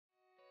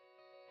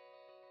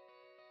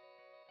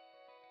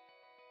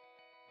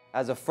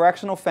As a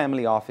fractional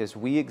family office,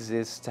 we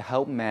exist to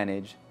help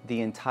manage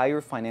the entire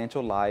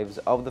financial lives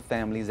of the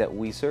families that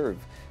we serve,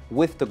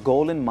 with the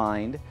goal in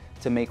mind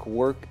to make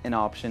work an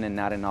option and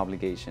not an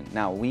obligation.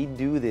 Now, we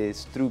do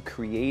this through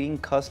creating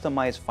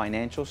customized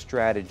financial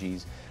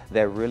strategies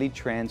that really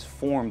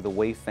transform the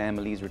way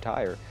families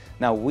retire.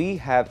 Now, we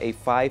have a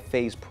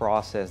 5-phase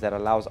process that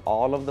allows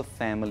all of the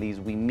families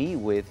we meet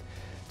with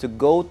to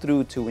go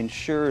through to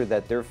ensure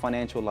that their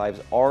financial lives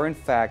are in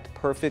fact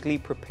perfectly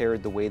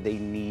prepared the way they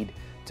need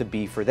to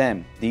be for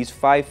them. These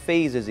 5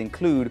 phases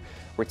include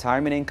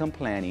retirement income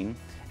planning,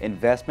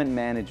 investment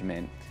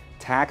management,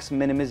 tax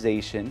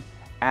minimization,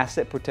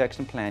 asset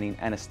protection planning,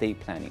 and estate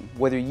planning.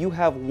 Whether you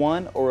have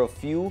one or a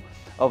few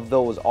of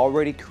those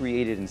already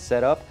created and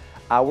set up,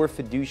 our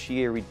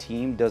fiduciary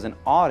team does an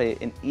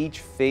audit in each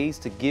phase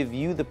to give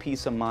you the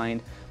peace of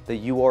mind that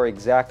you are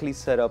exactly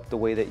set up the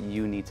way that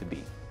you need to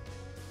be.